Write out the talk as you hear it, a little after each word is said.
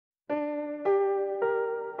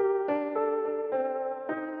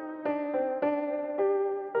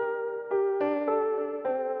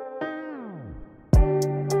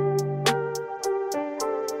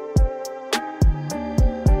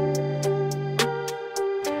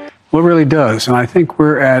Well, it really does. And I think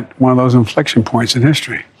we're at one of those inflection points in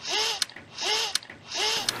history.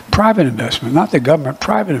 Private investment, not the government,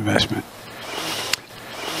 private investment.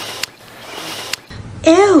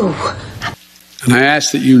 Ew. And I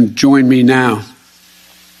ask that you join me now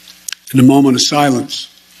in a moment of silence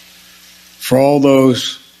for all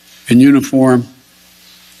those in uniform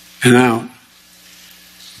and out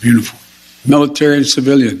of uniform, military and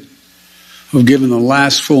civilian, who have given the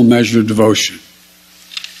last full measure of devotion.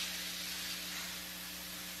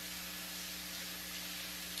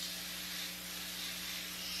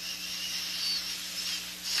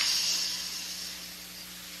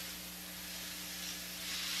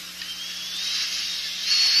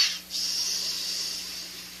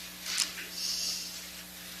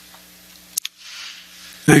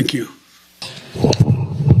 Thank you.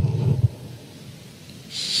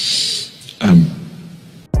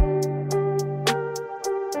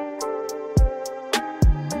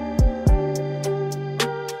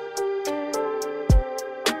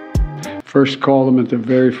 First called them at the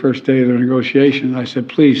very first day of the negotiations. I said,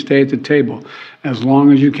 please stay at the table as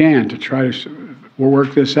long as you can to try to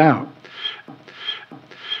work this out.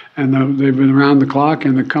 And they've been around the clock,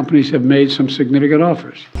 and the companies have made some significant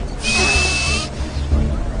offers.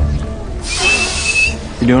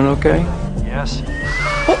 You doing okay? Yes.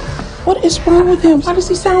 What is wrong with him? Why does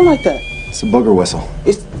he sound like that? It's a booger whistle.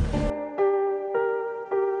 It's